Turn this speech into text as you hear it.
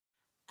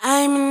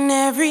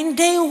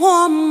everyday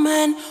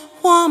woman,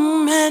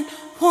 woman,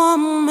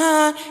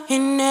 woman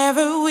in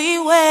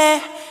every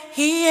way.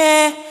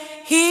 Yeah,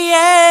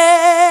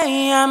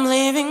 yeah, I'm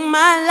living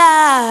my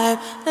life,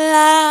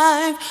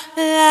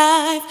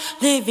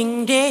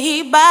 living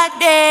day by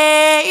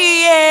day.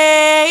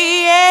 Yeah,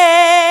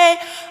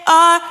 yeah.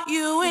 Are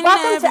you in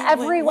Welcome to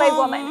Every Way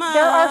Woman.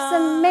 There are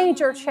some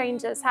major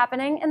changes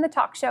happening in the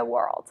talk show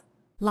world.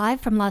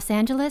 Live from Los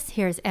Angeles,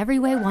 here's Every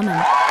Way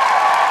Woman.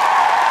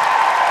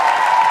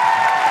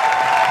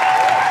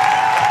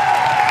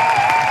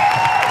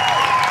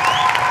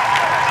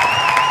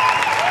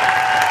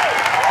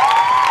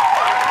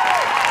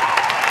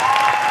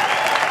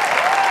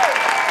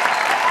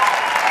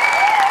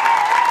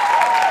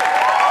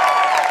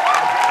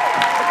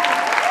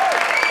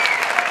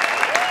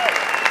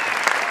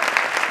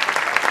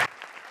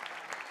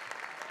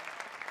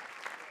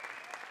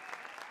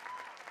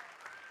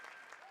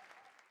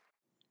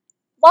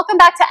 Welcome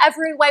back to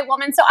Every Way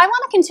Woman. So I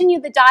want to continue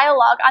the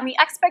dialogue on the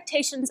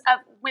expectations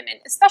of women,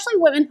 especially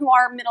women who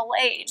are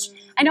middle-aged.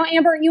 Mm-hmm. I know,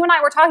 Amber, you and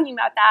I were talking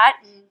about that.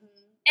 Mm-hmm.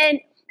 And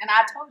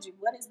I told you,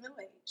 what is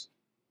middle-age?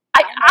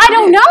 I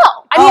don't know.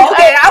 I mean,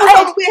 okay.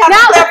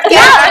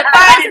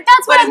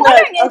 That's what I'm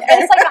wondering. Okay.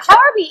 It's like, how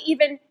are we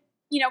even,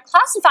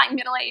 classifying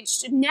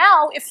middle-aged?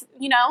 Now, if,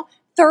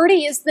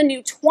 30 is the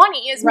new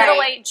 20, is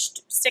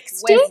middle-aged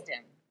 60?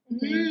 Wisdom.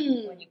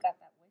 Mm-hmm. When you got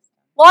that.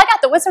 Well, I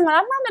got the wisdom when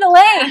I'm not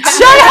middle-aged.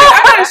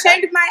 I'm not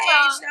ashamed of my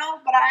age, no,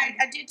 but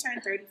I did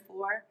turn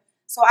 34.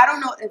 So I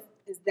don't know if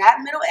is that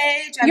middle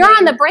age. You're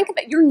on the brink of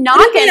it. You're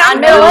knocking on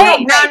middle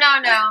age. No.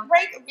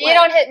 You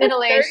don't hit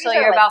middle age till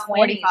you're about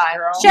 45.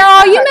 Cheryl,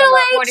 are you middle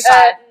age?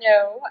 45.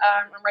 No,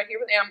 I'm right here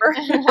with Amber.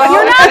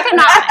 You're knocking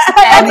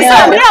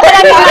on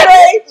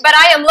it. But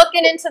I am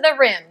looking into the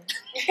rim.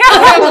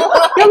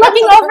 You're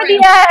looking over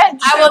the edge.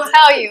 I will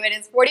tell you, it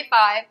is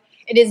 45.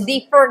 It is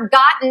the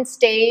forgotten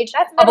stage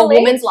of a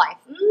woman's life.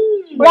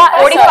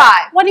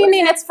 45. What do you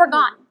mean it's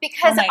forgotten?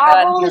 Because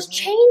our roles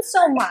change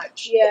so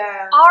much.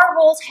 Yeah. Our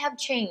roles have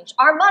changed.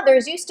 Our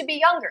mothers used to be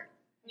younger.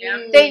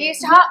 Yeah. They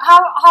used to,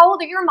 how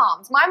old are your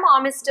moms? My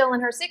mom is still in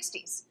her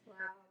 60s. Wow.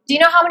 Do you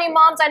know how many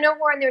moms I know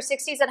who are in their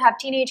 60s that have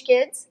teenage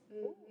kids?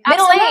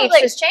 Middle age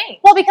has changed.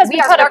 Well, because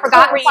we put our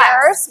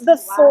careers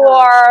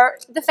before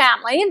the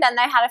family, then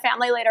they had a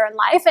family later in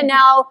life, and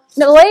now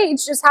middle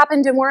age just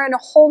happened, and we're in a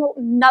whole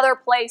another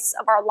place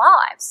of our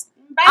lives.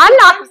 I'm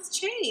not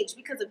changed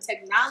because of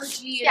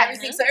technology and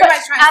everything. So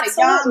everybody's trying to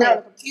say young on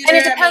the computer. And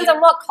it depends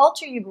on what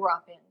culture you grew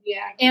up in.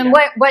 Yeah. And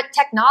what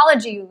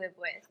technology you live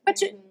with.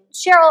 But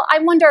Cheryl, I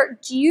wonder,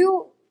 do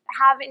you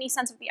have any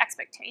sense of the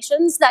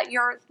expectations that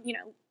you're,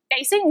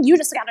 facing? You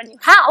just got a new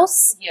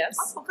house.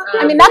 Yes.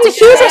 I mean, that's a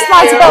huge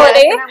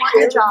responsibility. And I want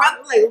your job.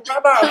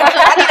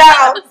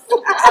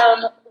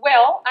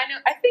 Well, I know.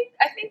 I think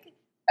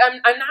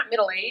I'm not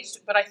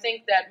middle-aged, but I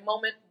think that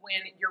moment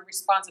when your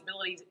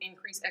responsibilities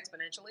increase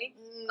exponentially.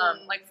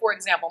 Like, for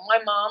example, my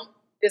mom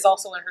is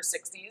also in her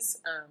 60s.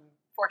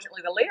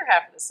 Fortunately, the later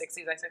half of the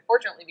 60s. I say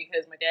fortunately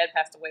because my dad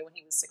passed away when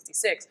he was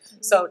 66.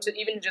 So to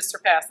even just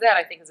surpass that,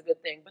 I think is a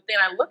good thing. But then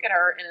I look at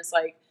her and it's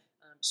like,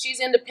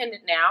 she's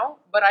independent now,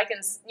 but I can,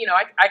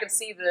 I can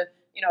see the,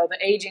 the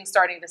aging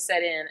starting to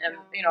set in, and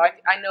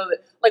I know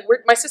that, like,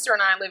 my sister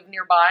and I live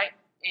nearby,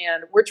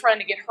 and we're trying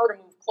to get her to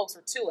move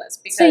closer to us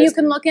because so you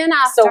can look in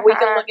after her. So we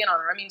can look in on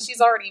her. I mean, she's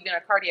already been a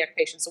cardiac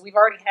patient, so we've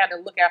already had to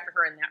look after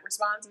her in that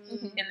response.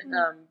 And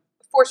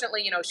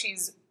fortunately,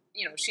 she's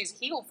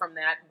healed from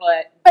that,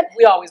 but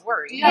we always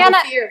worry. Do you have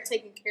a fear of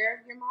taking care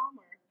of your mom,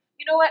 or?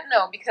 You know what?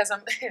 No, because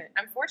I'm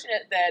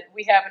fortunate that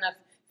we have enough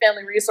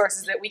family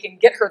resources that we can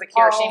get her the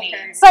care she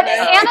needs. But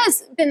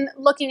Anna's been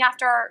looking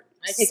after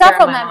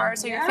several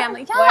members of your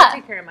family. Yeah. Well, I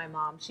take care of my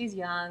mom. She's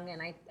young, and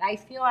I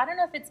feel, I don't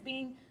know if it's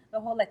being the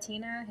whole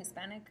Latina,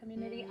 Hispanic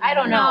community. I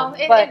don't know.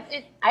 But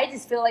I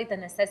just feel like the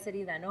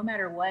necessity that no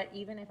matter what,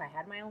 even if I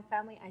had my own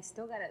family, I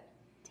still got to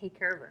take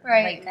care of her.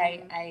 Right.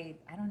 Like, I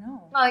don't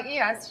know. Well,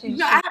 yes.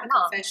 I have a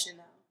confession,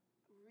 though.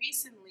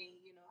 Recently,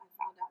 I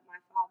found out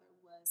my father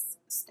was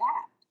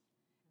stabbed.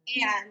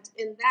 And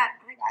in that,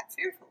 I got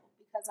fearful.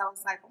 Because I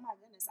was like, oh my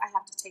goodness, I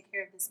have to take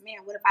care of this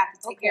man. What if I have to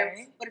take care of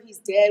him? What if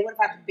he's dead? What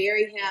if I have to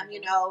bury him?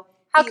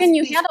 How can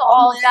you handle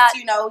all of that?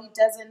 He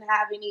doesn't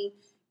have any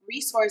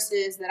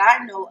resources that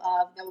I know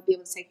of that will be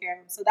able to take care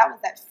of him. So that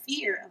was that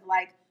fear of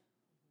like,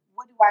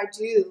 what do I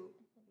do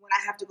when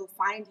I have to go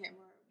find him?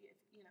 Or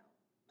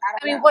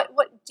I don't know.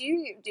 What do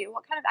you do?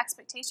 What kind of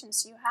expectations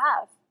do you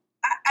have?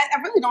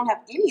 I really don't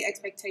have any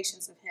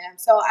expectations of him.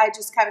 So I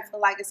just kind of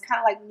feel like it's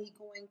kind of like me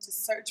going to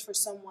search for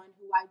someone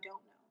who I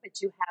don't know.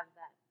 But you have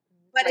that.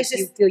 But it's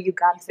just you feel you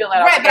got feel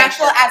that right. But I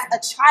feel as a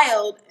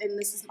child, and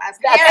this is my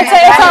parents,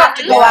 I have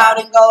to go out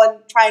and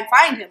try and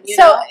find him.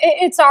 So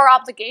it's our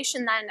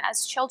obligation then,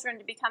 as children,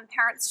 to become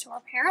parents to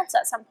our parents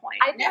at some point.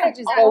 I think I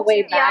just go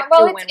way back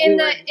to when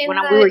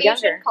we were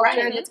younger.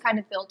 Culture that's kind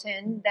of built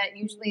in that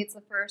usually it's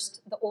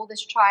the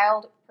oldest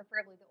child,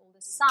 preferably the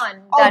oldest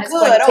son, that is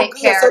going to take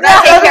care of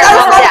dad.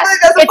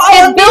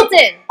 It's built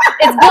in.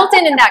 It's built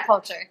in that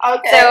culture.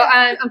 Okay. So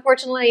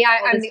unfortunately,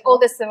 I'm the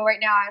oldest, so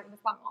right now I'm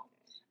with my mom.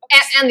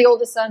 And the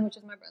oldest son, which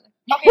is my brother.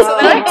 Okay, so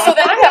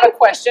then I have a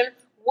question.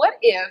 What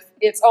if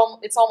it's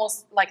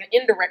almost like an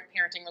indirect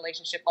parenting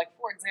relationship? Like,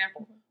 for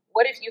example,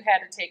 what if you had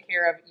to take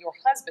care of your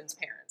husband's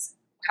parents?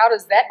 How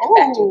does that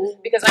impact you?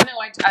 Because I know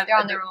they're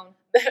on their own.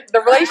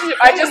 The relationship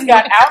I just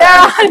got out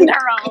of,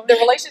 the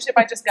relationship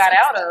I just got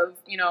out of,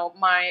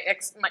 my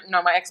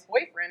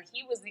ex-boyfriend,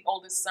 he was the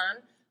oldest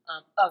son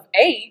of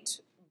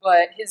 8,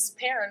 but his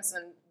parents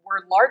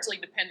were largely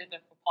dependent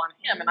upon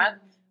him, and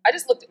I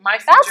just looked at my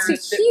future.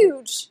 That's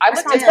huge. I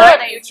looked at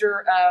my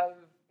future of,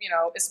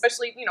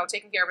 especially,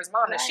 taking care of his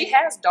mom. Now, she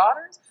has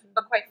daughters,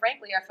 but quite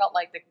frankly, I felt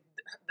like the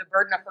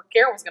burden of her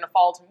care was going to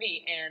fall to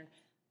me, and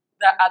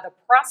the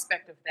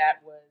prospect of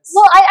that was...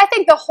 Well, I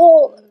think the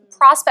whole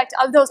prospect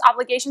of those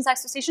obligations,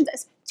 expectations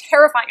is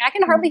terrifying. I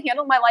can hardly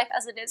handle my life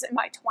as it is in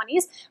my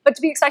 20s, but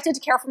to be expected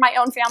to care for my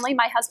own family,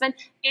 my husband,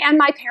 and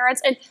my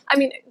parents, and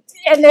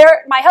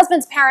my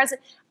husband's parents...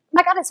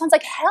 My God, it sounds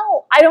like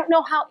hell. I don't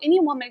know how any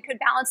woman could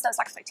balance those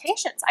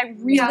expectations. I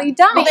really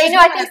don't. But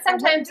I think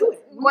sometimes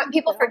what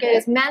people forget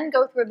is men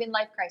go through a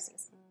midlife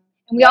crisis.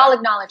 And we all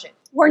acknowledge it.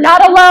 We're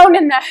not alone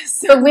in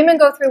this. But women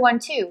go through one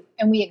too,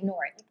 and we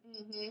ignore it.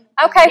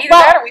 Okay, either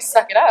that or we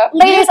suck it up.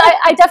 Ladies,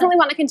 I definitely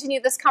want to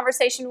continue this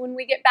conversation when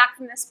we get back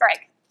from this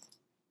break.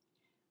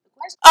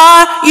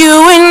 Are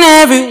you an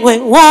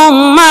everyday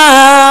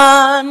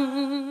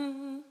woman?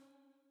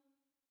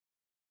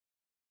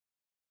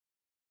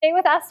 Stay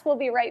with us. We'll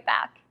be right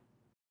back.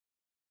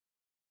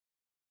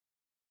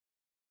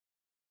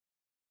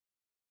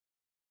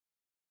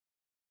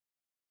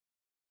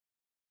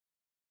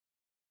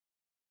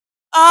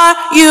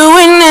 Are you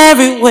an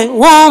everyday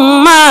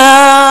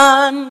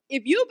woman?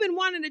 If you've been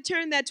wanting to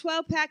turn that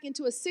 12-pack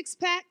into a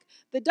 6-pack,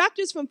 the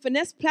doctors from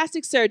Finesse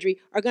Plastic Surgery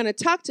are going to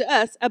talk to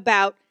us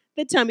about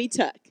the tummy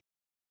tuck.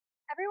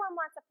 Everyone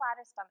wants a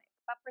flatter stomach,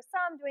 but for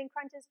some, doing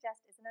crunches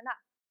just isn't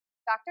enough.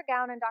 Dr.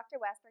 Gown and Dr.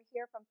 West are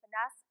here from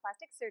Finesse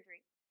Plastic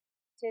Surgery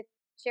to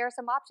share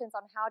some options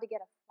on how to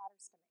get a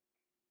flatter stomach.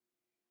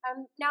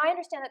 Now, I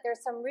understand that there's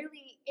some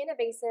really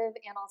invasive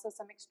and also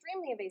some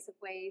extremely invasive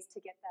ways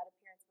to get that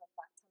appearance of a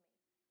flat tummy.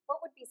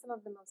 What would be some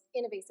of the most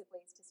invasive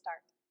ways to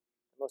start?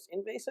 Most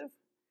invasive?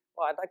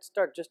 Well, I'd like to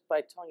start just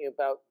by telling you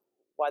about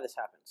why this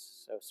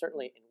happens. So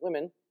certainly in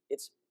women,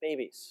 it's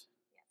babies.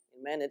 Yes.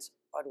 In men, it's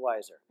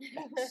Budweiser.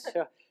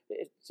 So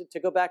to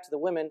go back to the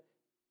women,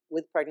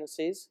 with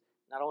pregnancies,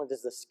 not only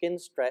does the skin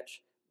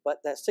stretch,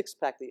 but that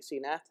 6-pack that you see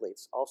in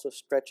athletes also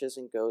stretches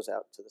and goes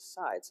out to the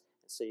sides.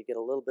 And so you get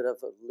a little bit of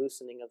a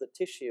loosening of the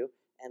tissue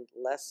and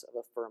less of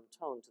a firm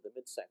tone to the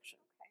midsection.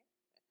 Okay.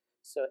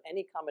 So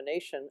any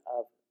combination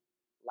of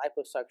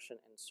liposuction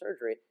and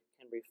surgery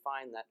can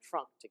refine that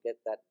trunk to get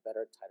that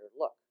better, tighter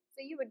look. So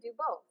you would do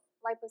both,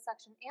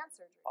 liposuction and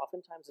surgery?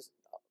 Oftentimes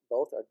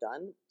both are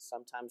done,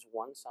 sometimes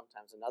one,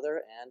 sometimes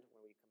another, and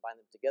when we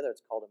combine them together,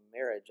 it's called a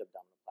marriage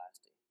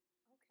abdominoplasty.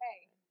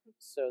 Okay.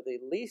 So the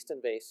least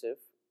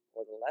invasive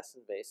or the less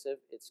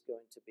invasive, it's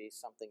going to be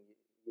something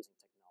using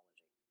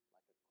technology,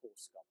 like a cool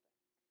sculpting.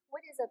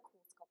 What is a cool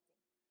sculpting?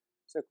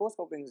 So cool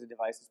sculpting is a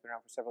device that's been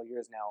around for several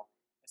years now.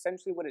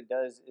 Essentially what it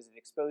does is it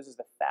exposes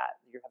the fat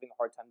that you're having a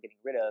hard time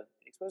getting rid of.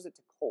 It exposes it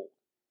to cold.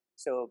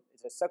 So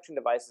it's a suction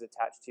device is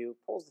attached to,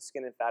 pulls the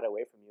skin and fat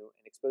away from you,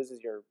 and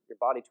exposes your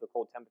body to a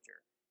cold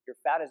temperature.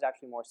 Your fat is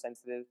actually more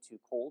sensitive to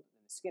cold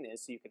than the skin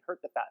is, so you can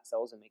hurt the fat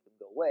cells and make them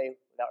go away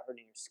without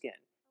hurting your skin.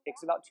 It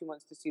takes about 2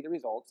 months to see the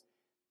results.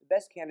 The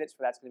best candidates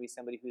for that's going to be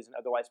somebody who's in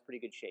otherwise pretty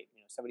good shape.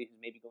 Somebody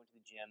who's maybe going to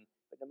the gym,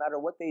 but no matter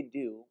what they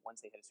do once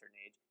they hit a certain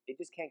age, they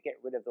just can't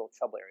get rid of the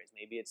trouble areas.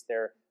 Maybe it's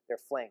their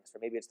flanks, or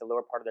maybe it's the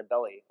lower part of their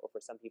belly, or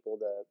for some people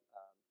the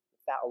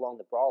fat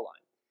along the bra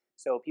line.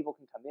 So people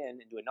can come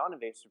in and do a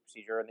non-invasive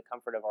procedure in the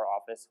comfort of our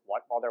office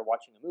while they're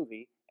watching a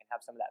movie and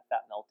have some of that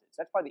fat melted.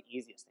 So that's probably the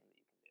easiest thing that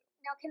you can do.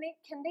 Now,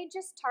 can they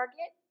just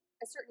target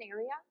a certain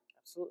area?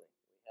 Absolutely.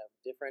 We have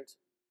different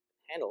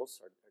handles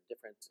or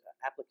different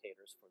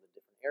applicators for the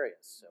different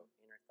areas. So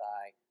inner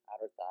thigh,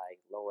 outer thigh,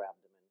 lower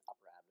abdomen,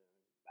 upper abdomen,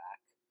 back.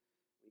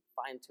 We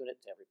fine tune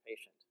it to every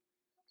patient.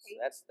 Okay.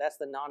 So that's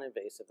the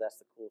non-invasive, that's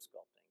the cool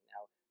sculpting.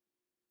 Now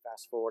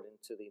fast forward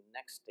into the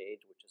next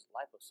stage, which is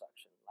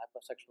liposuction.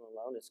 Liposuction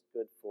alone is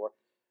good for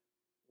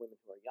women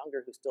who are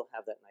younger who still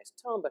have that nice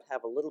tone but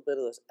have a little bit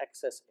of those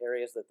excess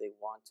areas that they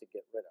want to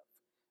get rid of.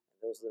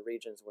 And those are the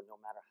regions where no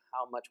matter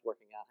how much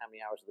working out, how many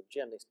hours at the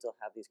gym, they still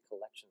have these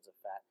collections of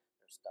fat.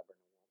 They're stubborn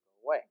and won't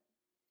go away.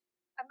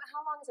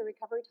 How long is a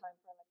recovery time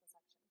for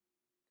liposuction?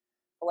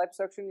 For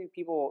liposuction, it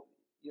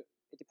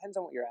depends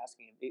on what you're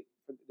asking.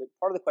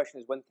 Part of the question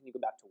is, when can you go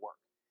back to work?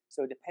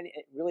 So it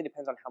really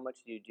depends on how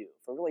much you do.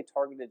 For really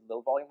targeted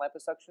low volume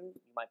liposuction,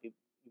 you might be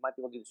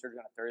able to do the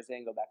surgery on a Thursday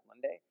and go back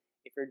Monday.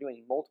 If you're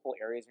doing multiple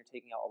areas and you're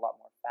taking out a lot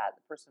more fat,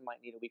 the person might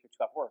need a week or 2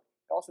 off work.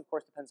 It also, of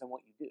course, depends on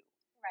what you do.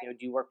 Right.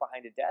 Do you work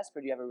behind a desk, or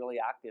do you have a really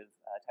active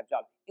type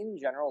job? In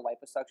general,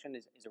 liposuction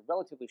is a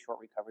relatively short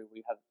recovery where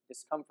you have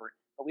discomfort,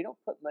 but we don't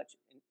put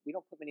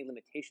many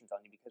limitations on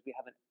you because we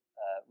haven't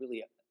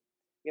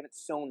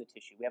sewn the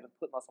tissue. We haven't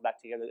put muscle back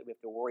together that we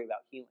have to worry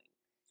about healing.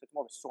 So it's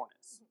more of a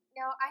soreness.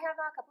 Now, I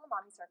have a couple of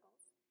mommy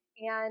circles,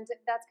 And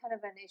that's kind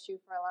of an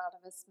issue for a lot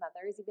of us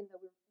mothers, even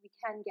though we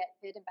can get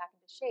fit and back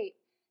into shape,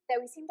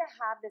 that we seem to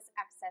have this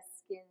excess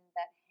skin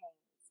that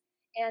hangs.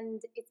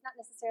 And it's not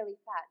necessarily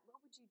fat.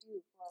 What would you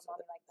do for a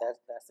mommy like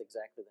that? That's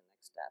exactly the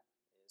next step,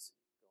 is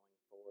going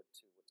forward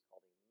to what's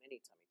called a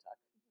mini tummy tuck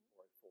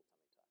or a full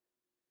tummy tuck.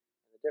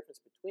 And the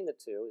difference between the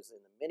two is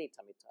in the mini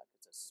tummy tuck,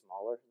 it's a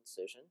smaller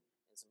incision.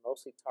 It's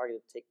mostly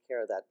targeted to take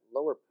care of that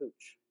lower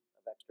pooch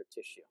of extra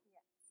tissue.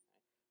 Yes.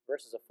 Right?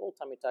 Versus a full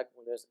tummy tuck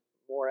when there's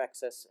more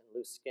excess and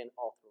loose skin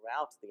all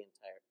throughout the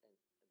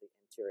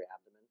interior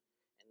abdomen,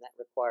 and that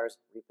requires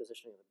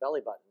repositioning of the belly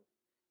button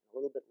and a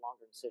little bit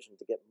longer incision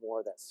to get more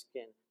of that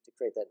skin to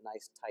create that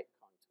nice tight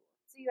contour.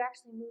 So you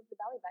actually move the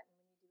belly button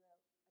when you do a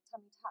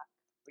tummy tuck?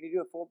 When you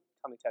do a full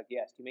tummy tuck,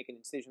 yes, you make an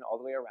incision all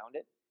the way around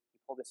it,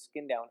 you pull the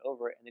skin down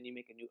over it, and then you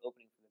make a new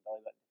opening for the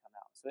belly button to come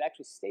out. So it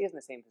actually stays in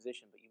the same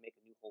position, but you make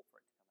a new hole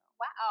for it to come out.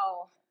 Wow,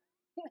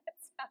 that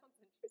sounds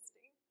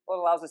interesting. Well,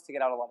 it allows us to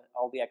get out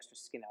all the extra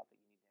skin out that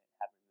you need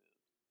to have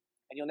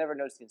removed. And you'll never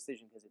notice the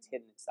incision because it's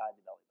hidden inside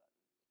the belly button.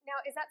 Now,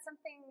 is that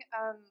something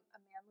a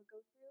man would go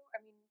through?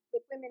 I mean,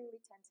 with women, we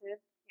tend to,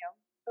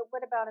 but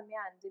what about a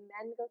man? Do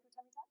men go through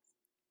tummy tucks?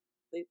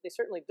 They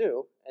certainly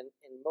do, and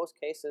in most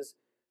cases,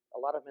 a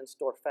lot of men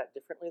store fat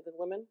differently than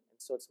women, and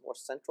so it's more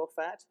central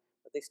fat,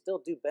 but they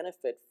still do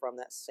benefit from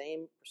that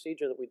same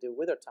procedure that we do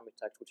with our tummy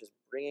tucks, which is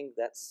bringing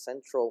that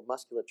central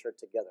musculature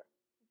together.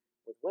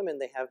 With women,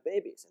 they have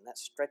babies, and that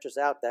stretches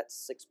out that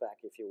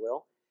six-pack, if you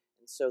will,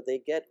 and so they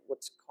get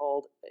what's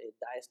called a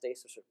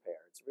diastasis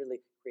repair. It's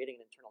really creating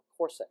an internal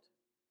corset.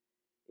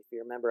 If you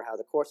remember how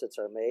the corsets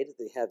are made,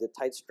 they have the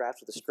tight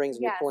straps with the strings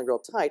and you're pulling real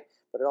tight,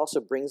 but it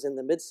also brings in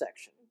the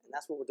midsection. And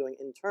that's what we're doing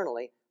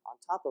internally on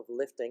top of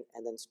lifting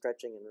and then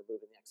stretching and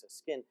removing the excess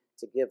skin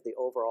to give the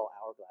overall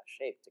hourglass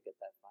shape to get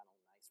that final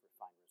nice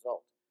refined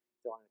result.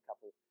 Throw in a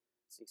couple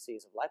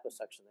cc's of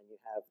liposuction, then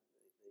you have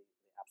the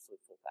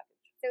absolute full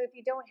package. So if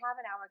you don't have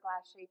an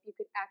hourglass shape, you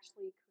could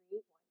actually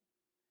create one.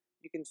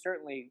 You can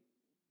certainly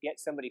get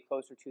somebody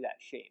closer to that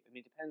shape. I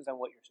mean, it depends on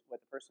what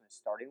the person is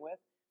starting with.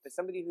 But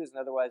somebody who's in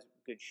otherwise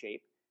good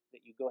shape,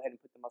 that you go ahead and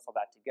put the muscle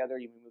back together,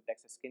 you remove the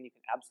excess skin, you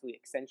can absolutely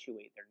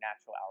accentuate their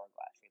natural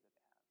hourglass shape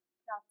that they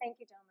have. Now, thank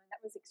you, gentlemen.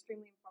 That was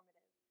extremely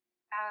informative.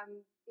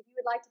 If you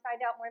would like to find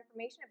out more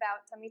information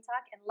about tummy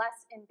tuck and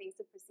less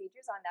invasive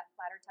procedures on that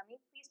flatter tummy,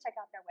 please check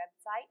out their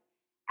website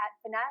at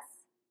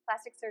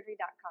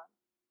finesseplasticsurgery.com.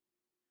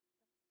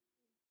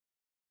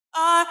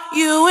 Are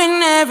you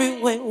an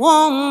everyway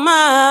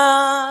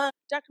woman?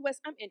 Dr.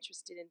 West, I'm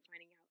interested in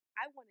finding out.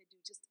 I want to do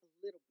just a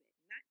little bit,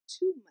 not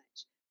too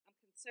much. I'm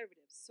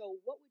conservative,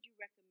 so what would you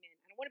recommend?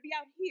 I don't want to be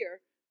out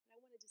here, but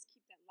I want to just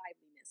keep that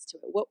liveliness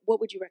to it. What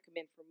would you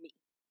recommend for me?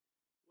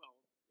 Well,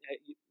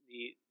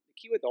 the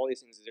key with all these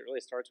things is it really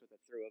starts with a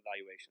thorough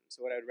evaluation.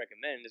 So what I would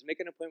recommend is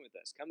make an appointment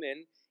with us. Come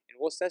in, and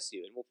we'll assess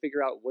you, and we'll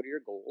figure out what are your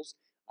goals,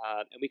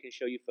 and we can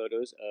show you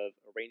photos of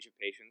a range of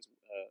patients,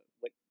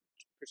 what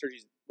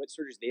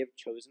surgeries they have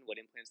chosen, what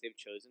implants they've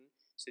chosen,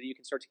 so that you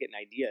can start to get an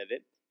idea of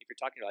it. If you're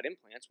talking about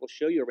implants, we'll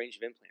show you a range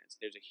of implants.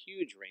 There's a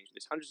huge range.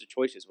 There's hundreds of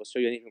choices. We'll show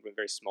you anything from a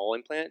very small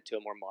implant to a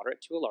more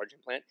moderate to a large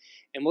implant,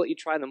 and we'll let you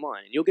try them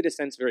on. And you'll get a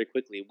sense very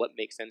quickly what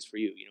makes sense for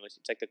you. It's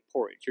like the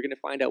porridge. You're going to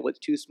find out what's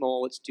too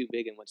small, what's too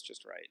big, and what's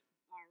just right.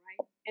 All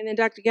right. And then,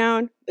 Dr.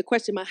 Gowan, the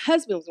question my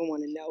husband's going to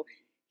want to know,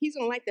 he's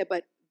going to like that,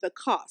 but the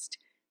cost.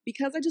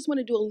 Because I just want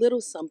to do a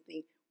little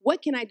something,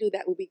 what can I do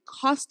that will be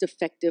cost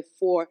effective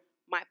for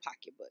my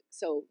pocketbook?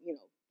 So,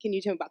 can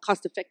you tell me about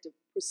cost-effective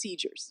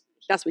procedures?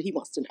 That's what he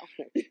wants to know.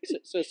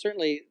 So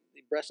certainly,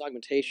 the breast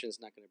augmentation is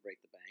not going to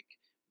break the bank,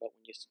 but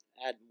when you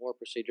add more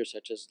procedures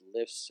such as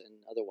lifts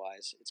and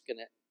otherwise, it's going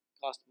to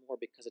cost more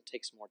because it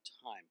takes more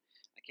time.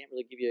 I can't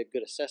really give you a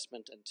good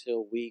assessment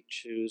until we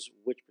choose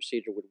which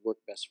procedure would work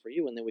best for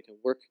you, and then we can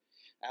work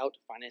out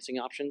financing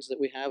options that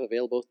we have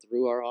available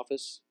through our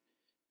office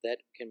that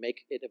can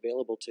make it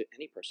available to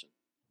any person.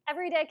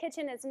 Everyday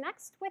Kitchen is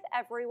next with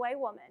Everyway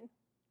Woman.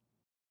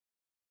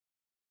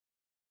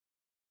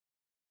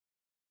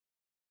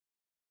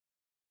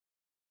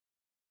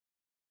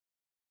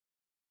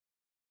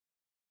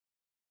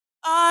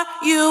 Are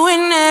you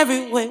an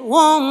everyway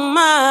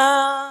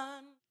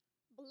woman?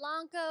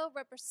 Blanco,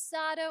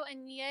 Reposado,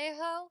 and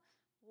Añejo.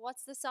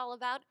 What's this all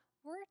about?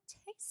 We're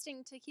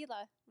tasting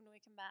tequila when we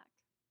come back.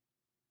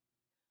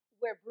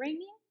 We're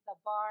bringing the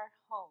bar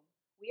home.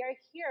 We are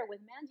here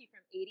with Manji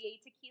from 88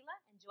 Tequila,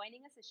 and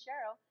joining us is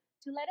Cheryl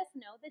to let us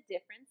know the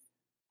difference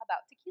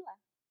about tequila,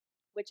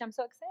 which I'm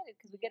so excited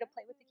because we get to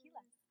play with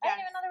tequila. Yes.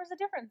 I didn't even know there was a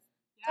difference.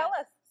 Yes. Tell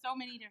us. So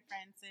many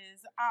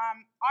differences.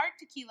 Our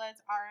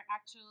tequilas are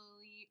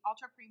actually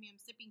ultra premium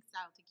sipping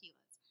style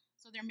tequilas.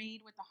 So they're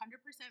made with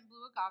 100%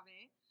 blue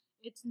agave.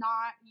 It's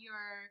not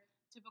your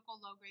typical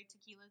low grade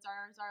tequilas.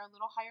 Ours are a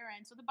little higher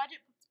end. So the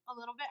budget's a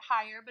little bit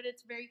higher, but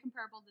it's very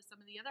comparable to some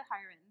of the other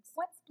higher ends.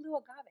 What's blue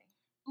agave?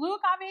 Blue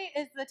agave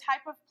is the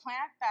type of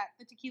plant that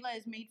the tequila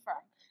is made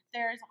from.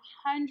 There's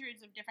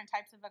hundreds of different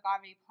types of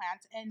agave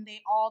plants, and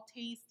they all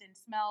taste and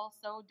smell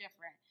so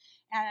different.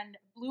 And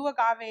blue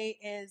agave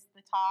is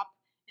the top.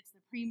 It's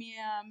the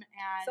premium.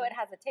 And so it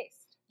has a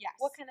taste. Yes.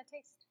 What kind of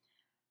taste?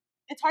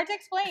 It's hard to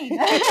explain.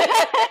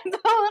 It's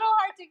a little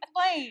hard to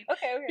explain.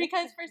 Okay.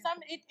 Because for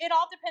some, it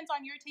all depends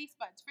on your taste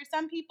buds. For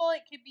some people,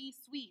 it could be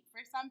sweet.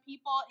 For some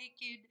people, it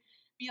could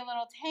be a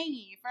little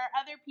tangy. For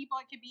other people,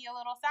 it could be a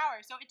little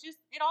sour. So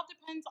it all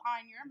depends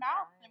on your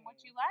mouth and what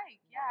you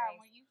like. Yeah, and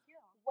what you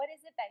feel. What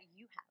is it that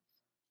you have?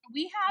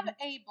 We have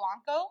a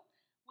Blanco,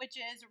 which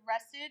is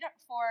rested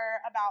for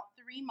about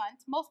 3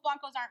 months. Most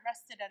Blancos aren't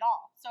rested at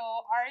all. So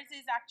ours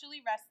is actually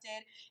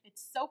rested. It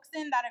soaks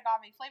in that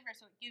agave flavor,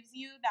 so it gives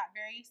you that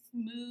very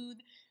smooth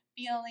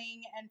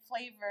feeling and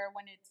flavor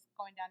when it's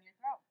going down your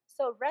throat.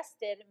 So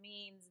rested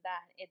means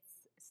that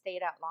it's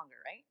stayed out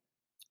longer, right?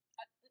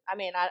 I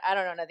mean, I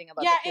don't know nothing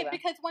about tequila.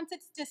 Because once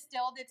it's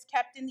distilled, it's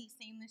kept in these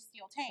stainless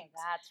steel tanks.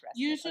 So that's rested.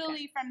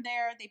 Usually from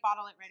there, they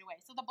bottle it right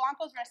away. So the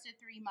Blanco's rested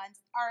 3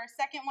 months. Our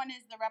second one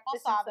is the Reposado.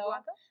 This is the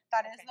Blanco?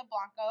 That is the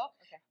Blanco.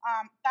 Okay.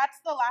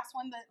 That's the last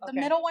one. The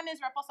middle one is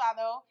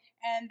Reposado,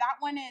 and that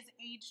one is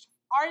aged.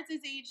 Ours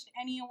is aged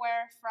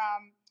anywhere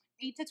from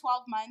 8 to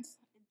 12 months.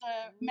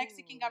 The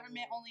Mexican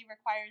government only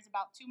requires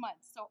about 2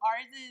 months. So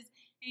ours is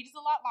aged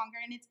a lot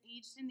longer, and it's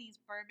aged in these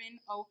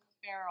bourbon oak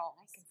barrels.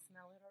 I can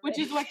smell it already. Which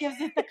is what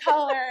gives it the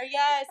color,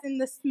 yes, and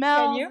the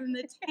smells and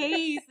the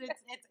taste.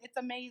 It's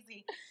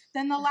amazing.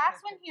 Then the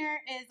last one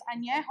here is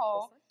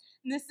añejo.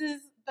 This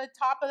is the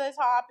top of the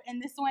top,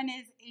 and this one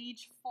is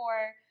aged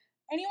for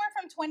anywhere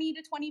from 20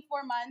 to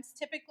 24 months.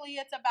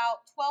 Typically, it's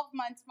about 12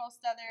 months.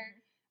 Most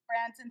other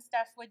brands and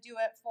stuff would do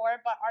it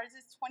for, but ours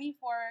is 20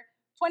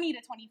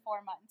 to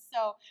 24 months.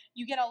 So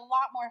you get a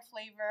lot more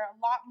flavor, a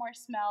lot more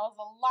smells,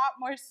 a lot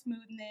more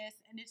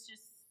smoothness, and it's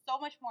just so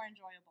much more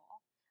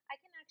enjoyable. I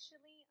can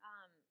actually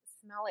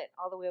smell it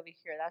all the way over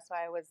here. That's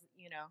why I was,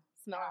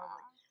 smelling.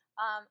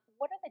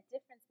 What are the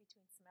difference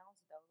between smells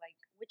though? Like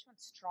which one's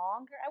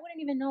stronger? I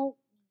wouldn't even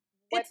know.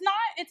 It's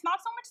not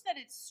so much that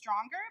it's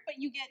stronger, but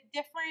you get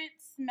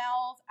different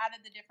smells out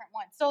of the different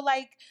ones. So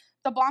like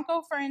the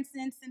Blanco, for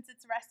instance, since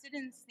it's rested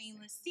in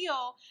stainless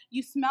steel,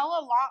 you smell a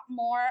lot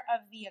more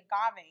of the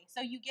agave. So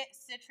you get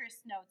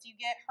citrus notes, you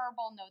get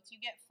herbal notes, you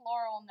get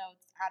floral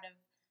notes out of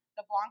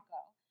the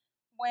Blanco.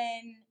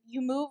 When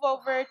you move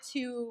over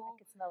to... I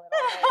can smell it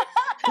already.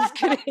 Just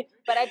kidding.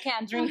 But I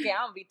can't drink it.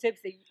 I'm going to be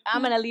tipsy.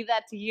 I'm going to leave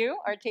that to you,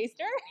 our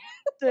taster.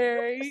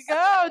 There you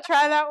go.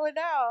 Try that one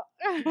out.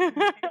 You're going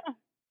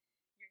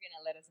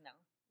to let us know.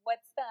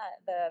 What's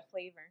the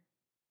flavor?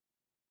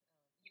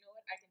 You know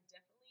what? I can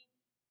definitely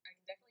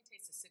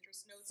taste the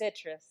citrus notes.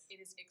 Citrus.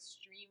 It is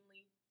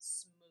extremely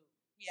smooth.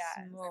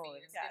 Yeah,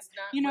 smooth. It's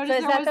not. You know, so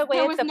is that the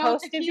way it's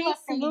supposed to be?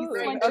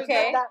 Smooth.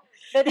 Okay.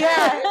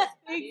 Yeah,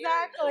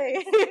 exactly.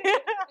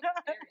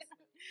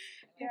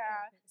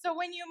 Yeah. So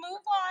when you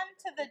move on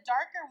to the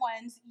darker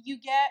ones, you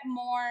get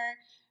more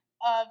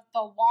of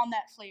the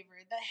walnut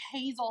flavor, the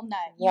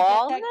hazelnut, you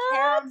get the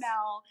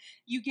caramel,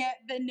 you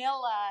get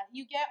vanilla,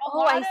 you get a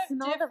lot of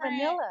smell the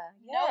vanilla.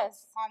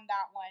 Notes on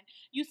that one.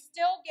 You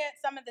still get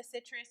some of the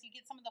citrus, you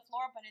get some of the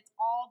floral, but it's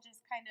all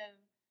just kind of.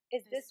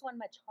 Is this one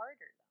much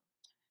harder though?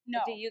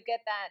 No. Do you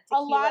get that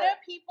tequila? A lot of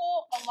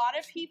people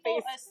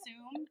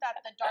assume that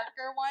the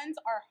darker ones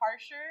are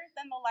harsher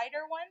than the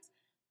lighter ones.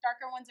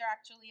 Darker ones are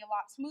actually a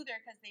lot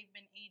smoother because they've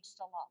been aged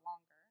a lot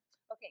longer.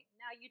 Okay,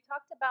 now you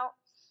talked about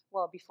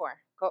before.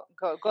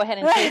 Go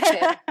ahead and taste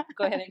it.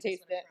 Go ahead and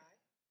taste it.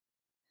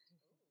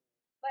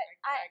 But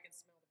I can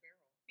smell the barrel.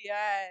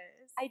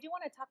 Yes. I do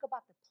want to talk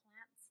about the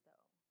plants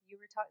though.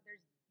 You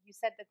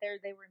said that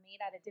they were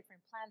made out of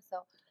different plants,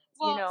 so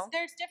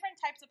there's different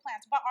types of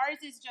plants, but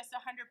ours is just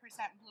 100%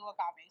 blue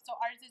agave. So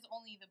ours is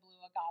only the blue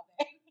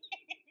agave.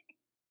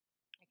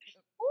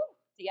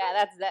 Yeah,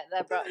 that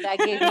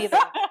gave me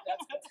the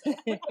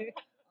only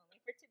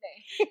for today.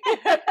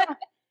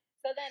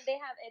 So then they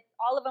have it.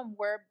 All of them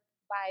were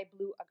by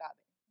blue agave.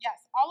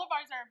 Yes, all of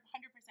ours are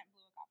 100%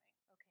 blue agave.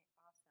 Okay,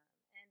 awesome.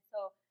 And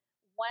so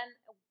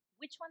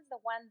which one's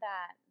the one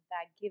that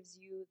gives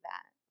you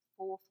that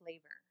full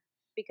flavor?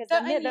 Because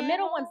the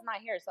middle one's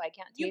not here, so I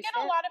can't taste it. You get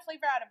a lot of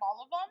flavor out of all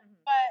of them,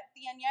 but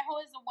the añejo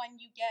is the one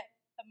you get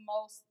the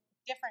most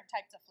different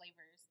types of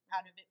flavors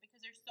out of it because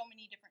there's so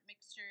many different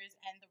mixtures,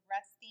 and the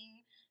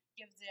resting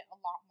gives it a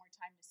lot more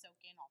time to soak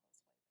in all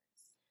those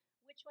flavors.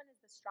 Which one is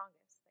the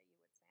strongest that you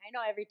would say? I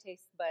know every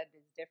taste bud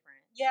is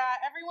different. Yeah,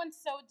 everyone's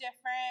so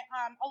different.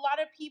 A lot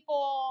of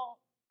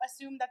people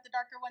assume that the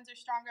darker ones are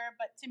stronger,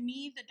 but to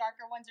me, the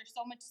darker ones are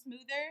so much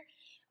smoother.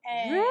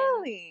 And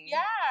really?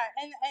 Yeah,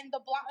 and the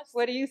Blanco.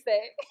 What do you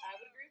say? I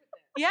would agree with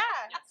that. Yeah,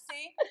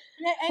 see?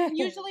 And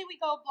usually we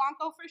go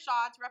Blanco for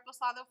shots,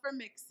 Reposado for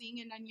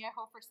mixing, and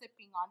Añejo for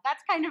sipping on.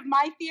 That's kind of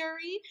my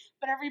theory,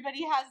 but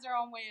everybody has their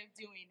own way of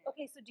doing it.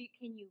 Okay, so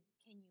can you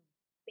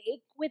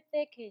bake with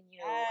it? Can you?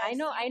 Yes, I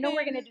know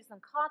we're gonna do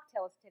some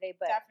cocktails today,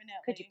 but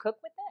definitely. Could you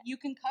cook with it? You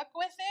can cook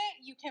with it.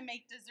 You can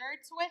make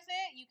desserts with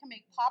it. You can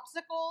make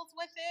popsicles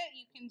with it.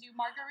 You can do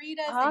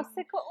margaritas,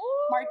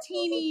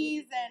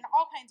 martinis, and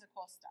all kinds of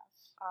cool stuff.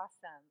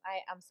 Awesome!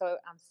 I'm so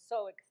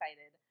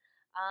excited.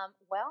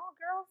 Well,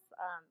 girls,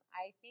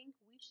 I think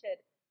we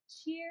should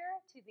cheer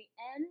to the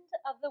end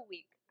of the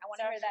week. I want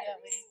to hear that.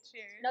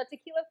 Cheers. No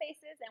tequila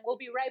faces, and we'll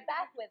be right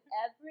back with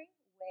Every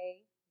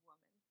Way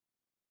Woman.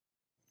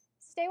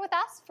 Stay with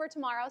us for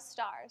tomorrow's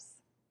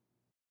stars.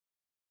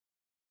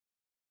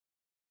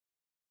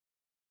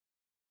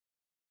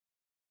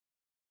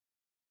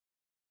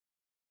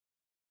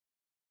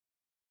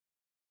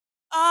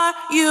 Are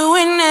you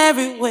an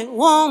everyway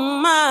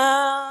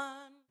woman?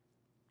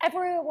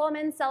 Every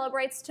Woman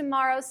celebrates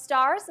tomorrow's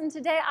stars, and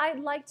today I'd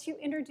like to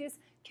introduce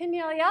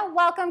Cornelia.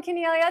 Welcome,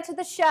 Cornelia, to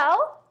the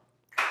show.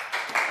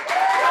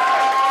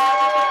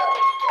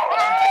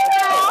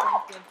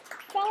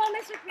 Fellow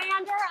Miss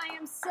McMander, I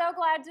am so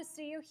glad to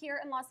see you here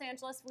in Los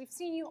Angeles. We've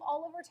seen you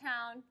all over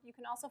town. You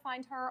can also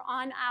find her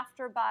on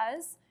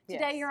AfterBuzz.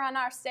 Today you're on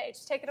our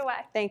stage. Take it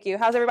away. Thank you.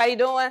 How's everybody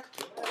doing?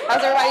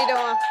 How's everybody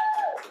doing?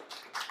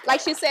 Like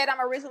she said,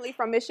 I'm originally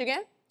from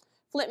Michigan,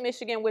 Flint,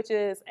 Michigan, which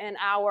is an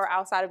hour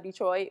outside of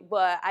Detroit,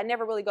 but I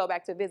never really go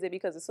back to visit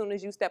because as soon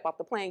as you step off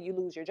the plane, you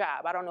lose your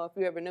job. I don't know if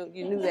you ever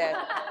knew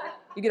that.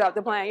 You get off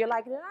the plane, you're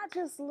like, did I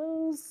just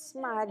lose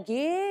my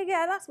gig?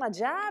 I lost my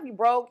job. You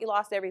broke, you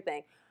lost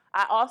everything.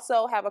 I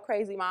also have a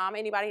crazy mom.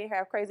 Anybody here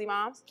have crazy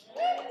moms?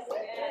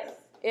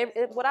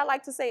 Yes. What I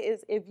like to say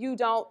is if you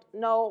don't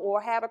know or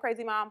have a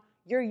crazy mom,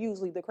 you're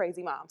usually the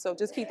crazy mom. So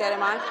just keep that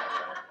in mind.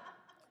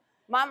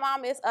 My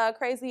mom is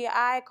crazy.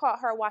 I caught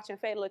her watching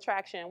Fatal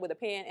Attraction with a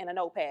pen and a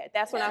notepad.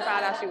 That's when I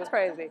found out she was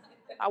crazy.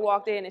 I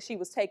walked in and she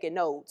was taking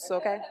notes,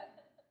 okay?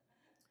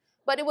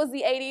 But it was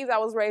the 80s. I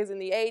was raised in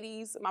the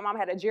 80s. My mom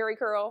had a jerry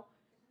curl.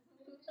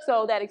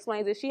 So that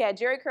explains it. She had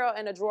jerry curl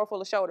and a drawer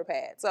full of shoulder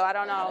pads. So I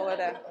don't know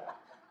whether...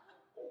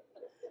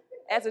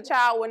 As a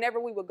child, whenever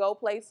we would go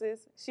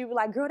places, she would be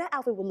like, girl, that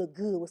outfit would look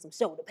good with some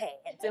shoulder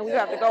pads. And we would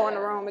have to go in the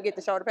room and get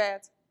the shoulder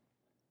pads.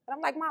 And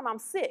I'm like, Mom, I'm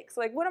 6.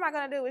 Like, what am I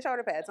going to do with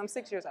shoulder pads? I'm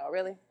 6 years old,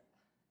 really?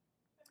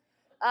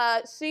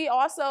 She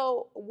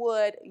also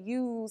would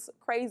use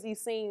crazy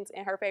scenes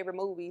in her favorite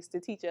movies to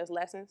teach us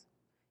lessons.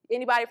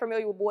 Anybody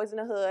familiar with Boys in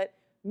the Hood?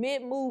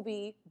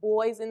 Mid-movie,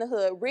 Boys in the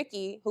Hood,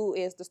 Ricky, who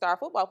is the star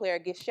football player,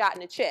 gets shot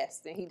in the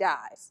chest and he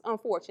dies,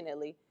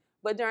 unfortunately.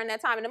 But during that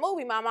time in the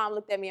movie, my mom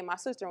looked at me and my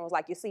sister and was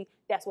like, you see,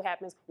 that's what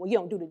happens when you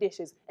don't do the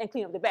dishes and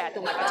clean up the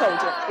bathroom like I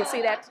told you. You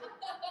see that?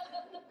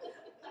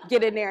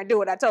 Get in there and do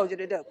what I told you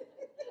to do.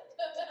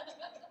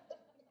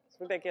 It's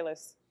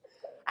ridiculous.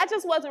 I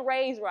just wasn't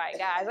raised right,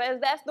 guys.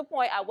 That's the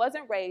point. I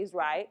wasn't raised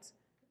right.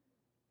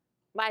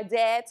 My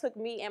dad took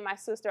me and my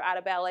sister out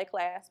of ballet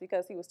class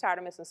because he was tired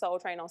of missing Soul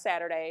Train on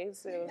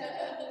Saturdays.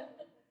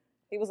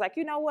 He was like,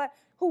 you know what?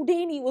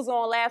 Houdini was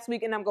on last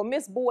week, and I'm going to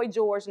miss Boy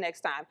George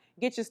next time.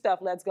 Get your stuff,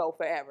 let's go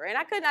forever. And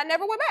I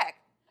never went back.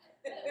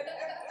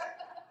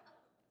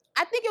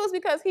 I think it was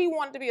because he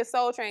wanted to be a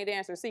Soul Train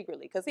dancer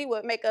secretly, because he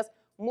would make us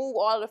move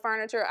all the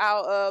furniture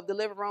out of the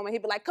living room, and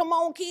he'd be like, come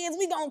on, kids,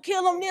 we going to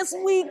kill him this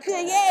week,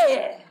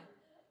 yeah.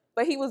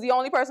 But he was the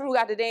only person who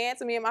got to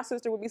dance, and me and my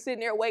sister would be sitting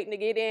there waiting to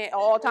get in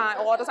all the time.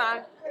 Like, when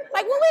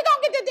we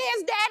going to get to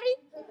dance, Daddy?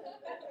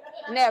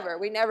 Never.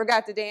 We never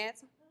got to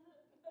dance.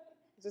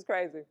 It's just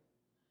crazy.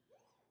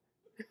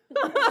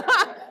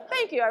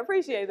 Thank you. I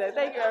appreciate that.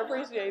 Thank you. I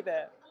appreciate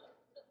that.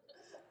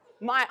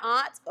 My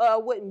aunt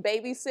wouldn't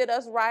babysit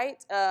us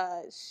right.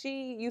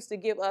 She used to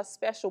give us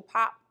special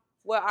pop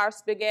with our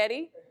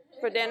spaghetti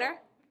for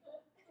dinner.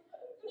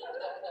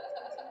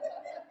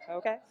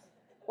 Okay.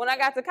 When I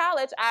got to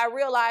college, I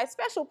realized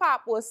special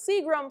pop was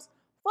Seagram's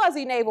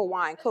fuzzy navel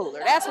wine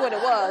cooler. That's what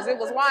it was. It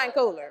was wine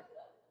cooler.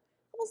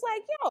 I was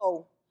like,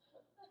 yo,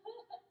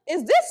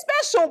 is this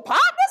special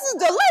pop? This is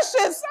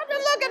delicious. I've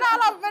been looking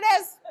all over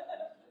this.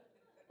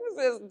 This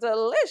is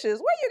delicious.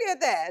 Where you get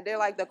that? They're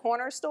like the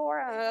corner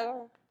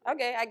store?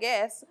 Okay, I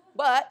guess.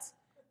 But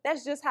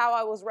that's just how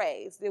I was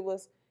raised. It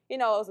was, you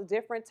know, it was a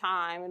different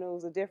time and it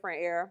was a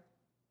different era.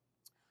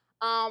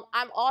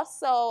 I'm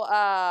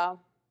also,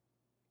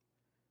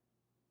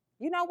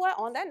 you know what?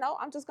 On that note,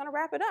 I'm just going to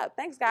wrap it up.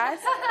 Thanks, guys.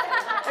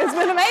 It's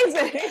been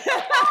amazing.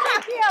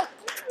 Thank you.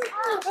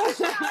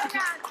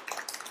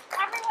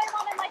 Everyway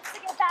Woman likes to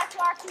give back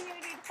to our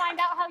community. To find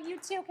out how you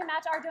too can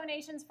match our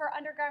donations for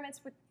undergarments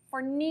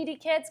for needy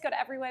kids, go to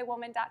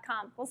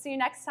everywaywoman.com. We'll see you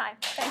next time.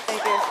 Thank you.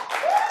 Thank you.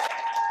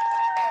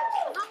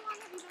 How long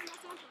have you been in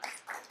Los Angeles?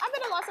 I've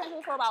been in Los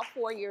Angeles for about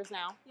 4 years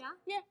now. Yeah?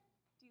 Yeah.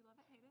 Do you love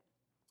it, hate it?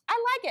 I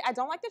like it. I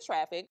don't like the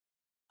traffic.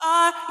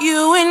 Are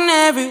you an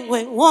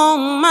everyway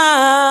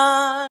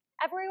woman?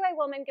 Everyway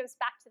Woman gives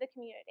back to the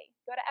community.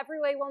 Go to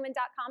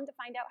everywaywoman.com to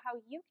find out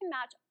how you can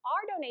match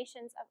our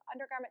donations of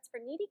undergarments for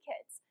needy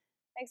kids.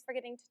 Thanks for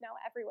getting to know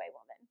Everyway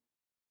Woman.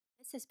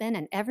 This has been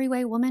an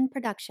Everyway Woman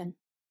production.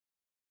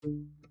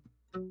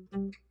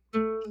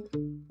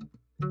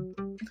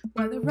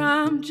 Whether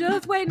I'm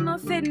just waiting or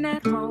sitting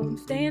at home,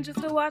 staying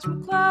just to wash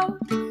my clothes,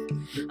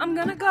 I'm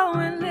gonna go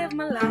and live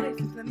my life.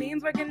 If it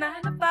means working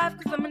 9 to 5,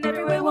 cause I'm an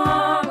everyway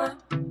woman.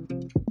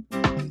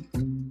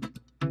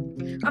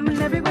 I'm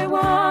an everyway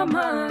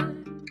woman.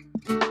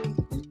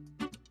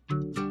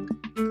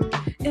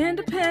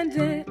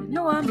 Independent,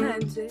 no I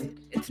meant it.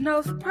 It's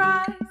no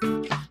surprise.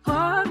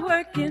 Hard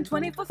working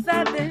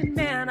 24/7.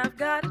 Man, I've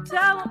got to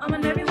tell 'em I'm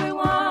an everyway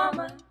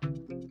woman.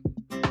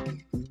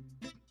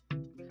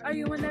 Are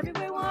you an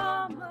everyway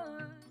woman?